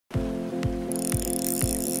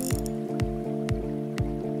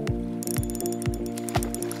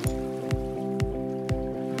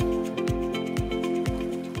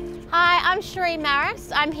I'm Sheree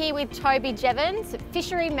Marris. I'm here with Toby Jeavons,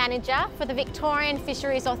 Fishery Manager for the Victorian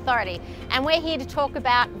Fisheries Authority, and we're here to talk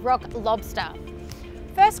about rock lobster.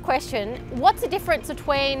 First question, what's the difference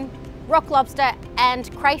between rock lobster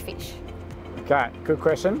and crayfish? Okay, good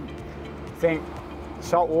question. Think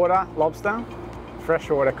saltwater lobster,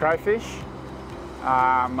 freshwater crayfish,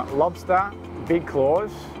 lobster, big claws,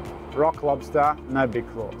 rock lobster, no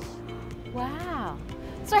big claws. Wow.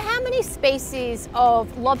 So how many species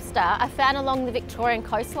of lobster are found along the Victorian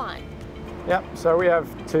coastline? Yep, so we have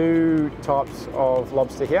two types of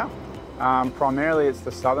lobster here. Primarily it's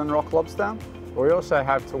the southern rock lobster. We also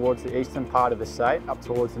have towards the eastern part of the state, up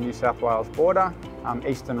towards the New South Wales border,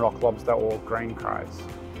 eastern rock lobster or green crays.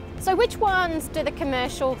 So which ones do the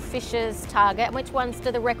commercial fishers target and which ones do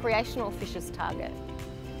the recreational fishers target?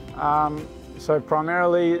 So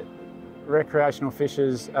primarily recreational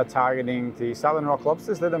fishers are targeting the southern rock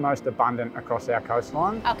lobsters. They're the most abundant across our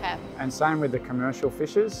coastline. Okay. And same with the commercial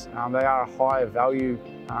fishers. They are a higher value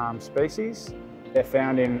species. They're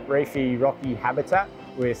found in reefy, rocky habitat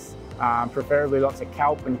with preferably lots of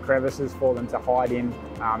kelp and crevices for them to hide in,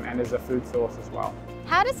 and as a food source as well.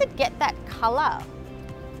 How does it get that colour?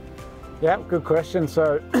 Yeah, good question.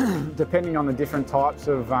 So depending on the different types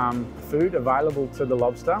of food available to the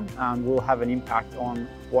lobster will have an impact on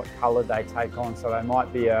what colour they take on. So they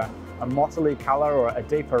might be a mottly colour or a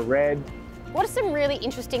deeper red. What are some really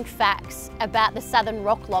interesting facts about the southern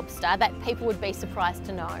rock lobster that people would be surprised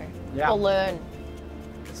to know or learn?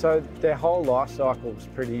 So their whole life cycle is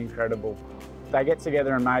pretty incredible. They get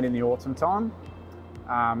together and mate in the autumn time,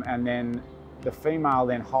 and then the female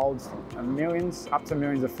then holds millions, up to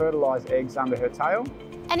millions of fertilised eggs under her tail.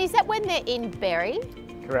 And is that when they're in berry?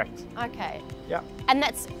 Correct. Okay. Yep. And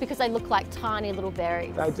that's because they look like tiny little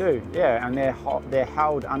berries? They do, yeah, and they're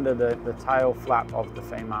held under the tail flap of the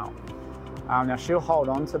female. Now she'll hold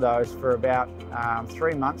on to those for about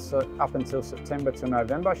 3 months, so up until September to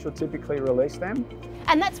November. She'll typically release them.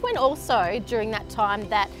 And that's when also, during that time,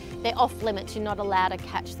 that they're off limits, you're not allowed to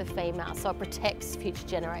catch the female, so it protects future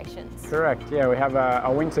generations. Correct, yeah, we have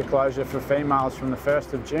a winter closure for females from the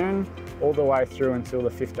 1st of June all the way through until the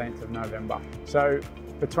 15th of November. So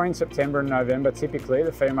between September and November, typically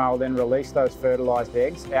the female will then release those fertilised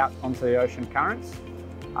eggs out onto the ocean currents,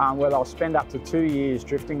 where they'll spend up to 2 years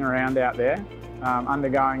drifting around out there,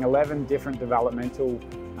 undergoing 11 different developmental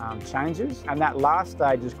changes. And that last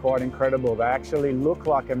stage is quite incredible. They actually look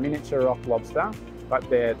like a miniature rock lobster, but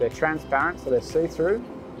they're transparent, so they're see-through.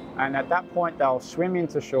 And at that point, they'll swim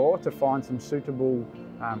into shore to find some suitable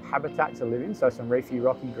habitat to live in, so some reefy,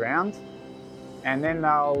 rocky ground. And then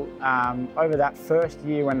they'll, over that first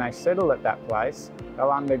year when they settle at that place, they'll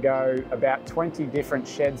undergo about 20 different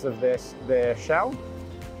sheds of their shell.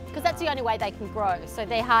 Because that's the only way they can grow. So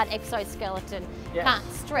their hard exoskeleton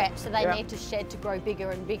can't stretch, so they need to shed to grow bigger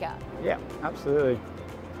and bigger. Yeah, absolutely.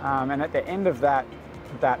 And at the end of that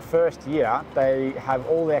first year, they have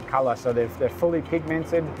all their colour, so they're fully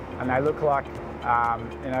pigmented and they look like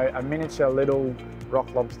a miniature little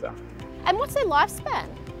rock lobster. And what's their lifespan?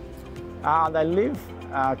 They live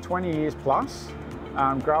 20 years plus,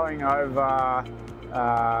 growing over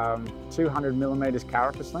 200 millimetres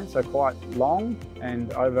carapace length, so quite long,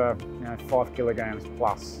 and over 5 kilograms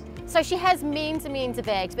plus. So she has millions and millions of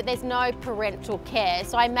eggs, but there's no parental care.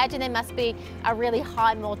 So I imagine there must be a really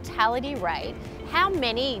high mortality rate. How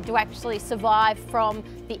many do actually survive from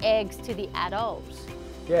the eggs to the adult?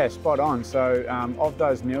 Yeah, spot on. So of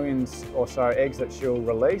those millions or so eggs that she'll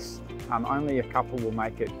release, only a couple will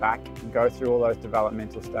make it back and go through all those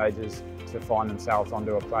developmental stages to find themselves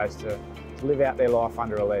onto a place to live out their life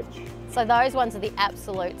under a ledge. So those ones are the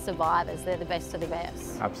absolute survivors. They're the best of the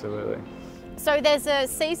best. Absolutely. So there's a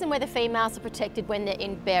season where the females are protected when they're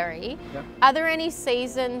in berry. Yep. Are there any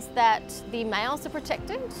seasons that the males are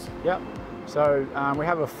protected? Yep. So we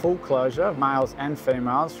have a full closure of males and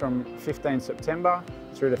females from 15 September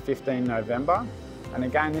through to 15 November. And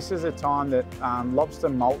again, this is a time that lobster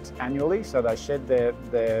molt annually, so they shed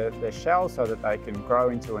their shell so that they can grow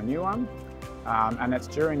into a new one. And it's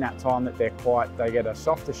during that time that they get a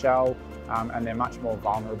softer shell, and they're much more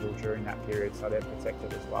vulnerable during that period, so they're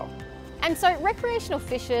protected as well. And so recreational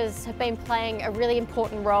fishers have been playing a really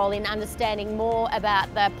important role in understanding more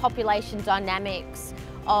about the population dynamics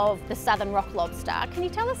of the southern rock lobster. Can you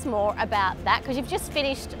tell us more about that? Because you've just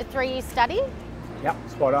finished a 3-year study? Yep,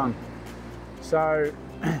 spot on. So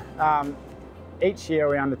each year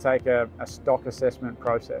we undertake a stock assessment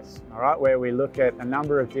process, all right, where we look at a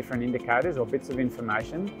number of different indicators or bits of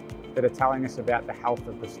information that are telling us about the health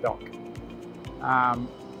of the stock.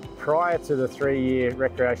 Prior to the 3-year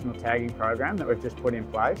recreational tagging program that we've just put in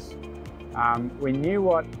place, we knew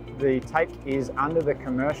what the take is under the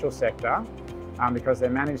commercial sector because they're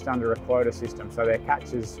managed under a quota system, so their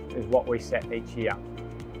catch is what we set each year.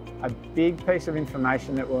 A big piece of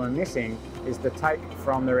information that we're missing is the take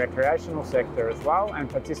from the recreational sector as well, and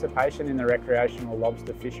participation in the recreational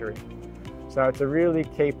lobster fishery. So it's a really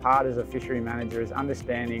key part as a fishery manager is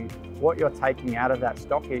understanding what you're taking out of that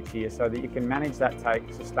stock each year so that you can manage that take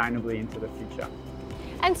sustainably into the future.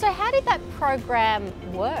 And so how did that program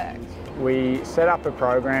work? We set up a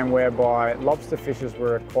program whereby lobster fishers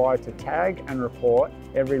were required to tag and report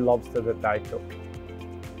every lobster that they took.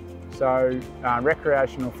 So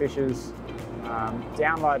recreational fishers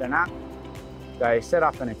download an app, they set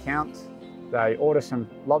up an account, they order some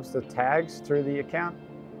lobster tags through the account,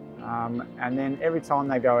 and then every time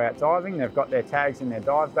they go out diving, they've got their tags in their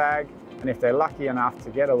dive bag, and if they're lucky enough to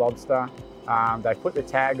get a lobster, they put the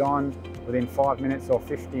tag on within 5 minutes or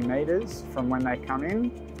 50 metres from when they come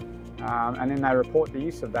in, and then they report the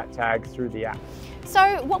use of that tag through the app.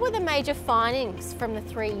 So what were the major findings from the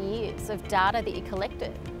 3 years of data that you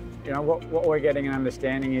collected? You know, what we're getting an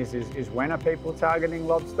understanding is when are people targeting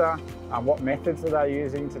lobster, what methods are they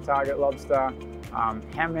using to target lobster,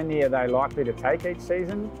 how many are they likely to take each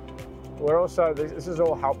season. This is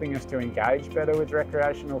all helping us to engage better with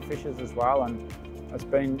recreational fishers as well, and it's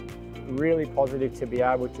been really positive to be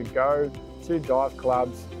able to go to dive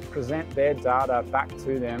clubs, present their data back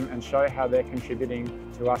to them and show how they're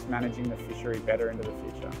contributing to us managing the fishery better into the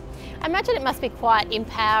future. I imagine it must be quite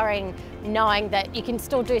empowering knowing that you can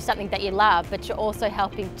still do something that you love, but you're also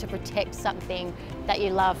helping to protect something that you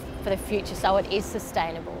love for the future so it is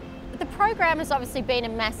sustainable. The program has obviously been a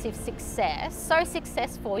massive success, so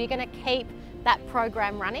successful you're going to keep that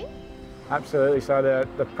program running? Absolutely. So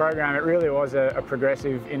the program, it really was a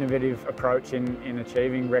progressive, innovative approach in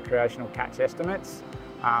achieving recreational catch estimates,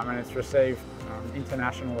 and it's received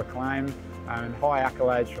international acclaim and high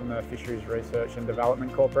accolades from the Fisheries Research and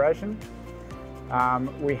Development Corporation.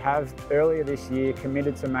 We have earlier this year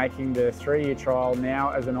committed to making the 3-year trial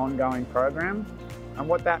now as an ongoing program. And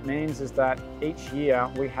what that means is that each year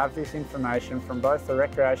we have this information from both the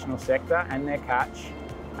recreational sector and their catch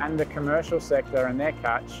and the commercial sector and their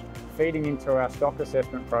catch feeding into our stock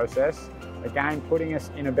assessment process, again putting us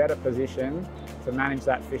in a better position to manage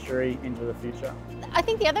that fishery into the future. I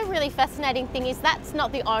think the other really fascinating thing is that's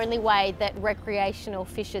not the only way that recreational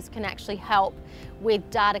fishers can actually help with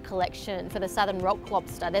data collection for the southern rock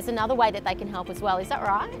lobster. There's another way that they can help as well, is that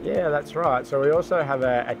right? Yeah, that's right. So we also have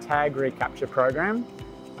a tag recapture program.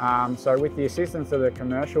 So with the assistance of the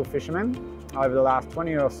commercial fishermen, over the last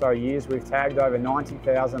 20 or so years, we've tagged over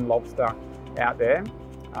 90,000 lobster out there.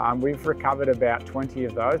 We've recovered about 20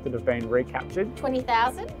 of those that have been recaptured.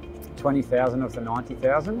 20,000? 20,000 of the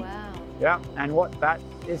 90,000. Wow. Yeah, and what that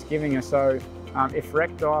is giving us, so if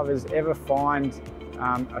rec divers ever find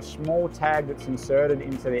a small tag that's inserted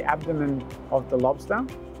into the abdomen of the lobster,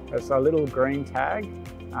 it's a little green tag,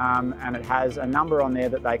 and it has a number on there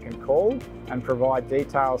that they can call and provide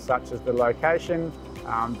details such as the location,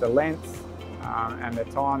 the length, and the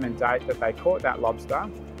time and date that they caught that lobster.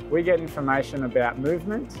 We get information about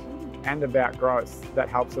movement and about growth that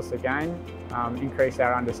helps us again increase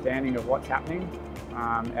our understanding of what's happening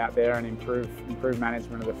out there and improve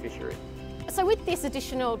management of the fishery. So with this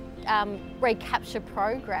additional recapture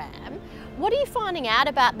program, what are you finding out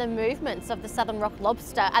about the movements of the southern rock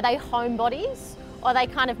lobster? Are they homebodies or are they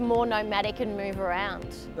kind of more nomadic and move around?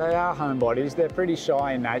 They are homebodies. They're pretty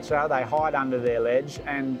shy in nature. They hide under their ledge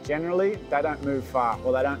and generally they don't move far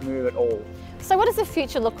or they don't move at all. So what does the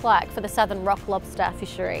future look like for the southern rock lobster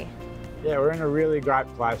fishery? Yeah, we're in a really great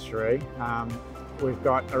place, Sheree. We've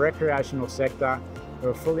got a recreational sector who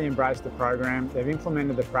have fully embraced the program. They've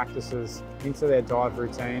implemented the practices into their dive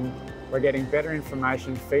routine. We're getting better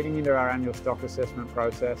information feeding into our annual stock assessment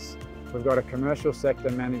process. We've got a commercial sector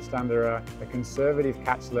managed under a conservative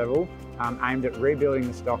catch level aimed at rebuilding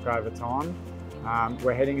the stock over time.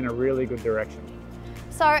 We're heading in a really good direction.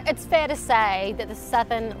 So it's fair to say that the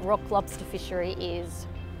southern rock lobster fishery is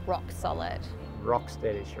rock solid. Rock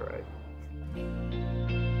steady, Sheree.